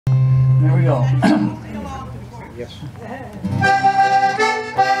Here we go. Yes.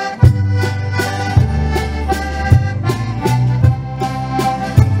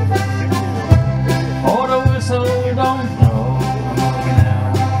 Oh, the whistle don't blow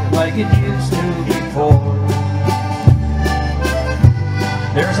now like it used to before.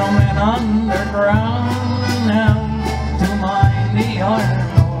 There's no man underground now to mind the iron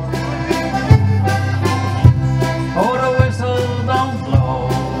ore. Oh, the whistle don't blow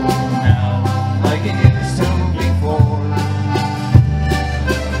now like it used to before.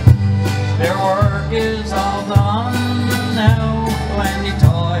 Their work is all done now and they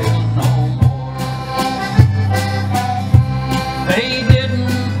toil no more. They didn't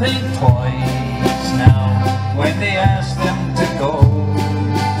think twice now when they asked them to go.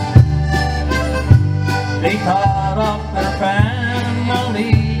 They thought of their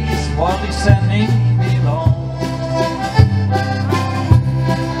families while descending below.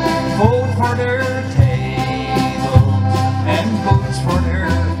 Food for their tables and boots for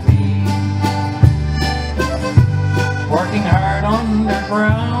their feet. Working hard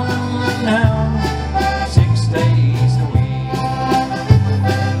underground now, 6 days a week.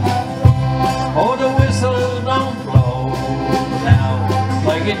 Oh, the whistle don't blow now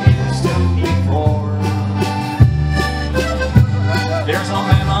like it used to before. There's no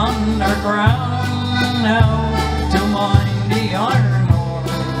man underground now to mind the iron ore.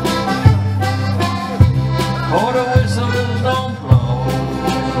 Oh, the whistle don't blow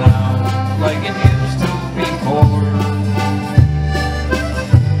now like it used to before.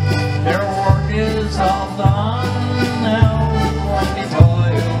 Their work is all done now and they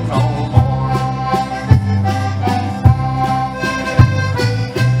toil no more.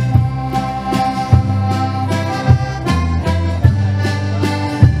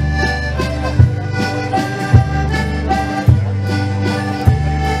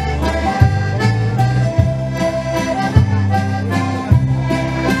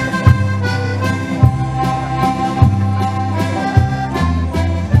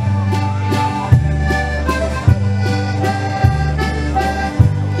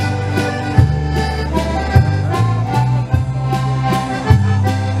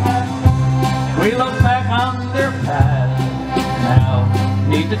 We look back on their path now,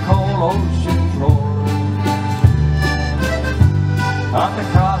 neath the cold ocean floor. At the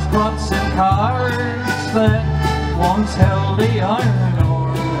crosscuts and cars that once held the iron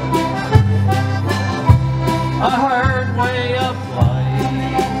ore. A hard way of life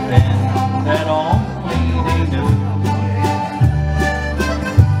then that only they knew.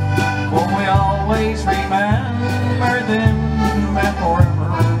 For we always remember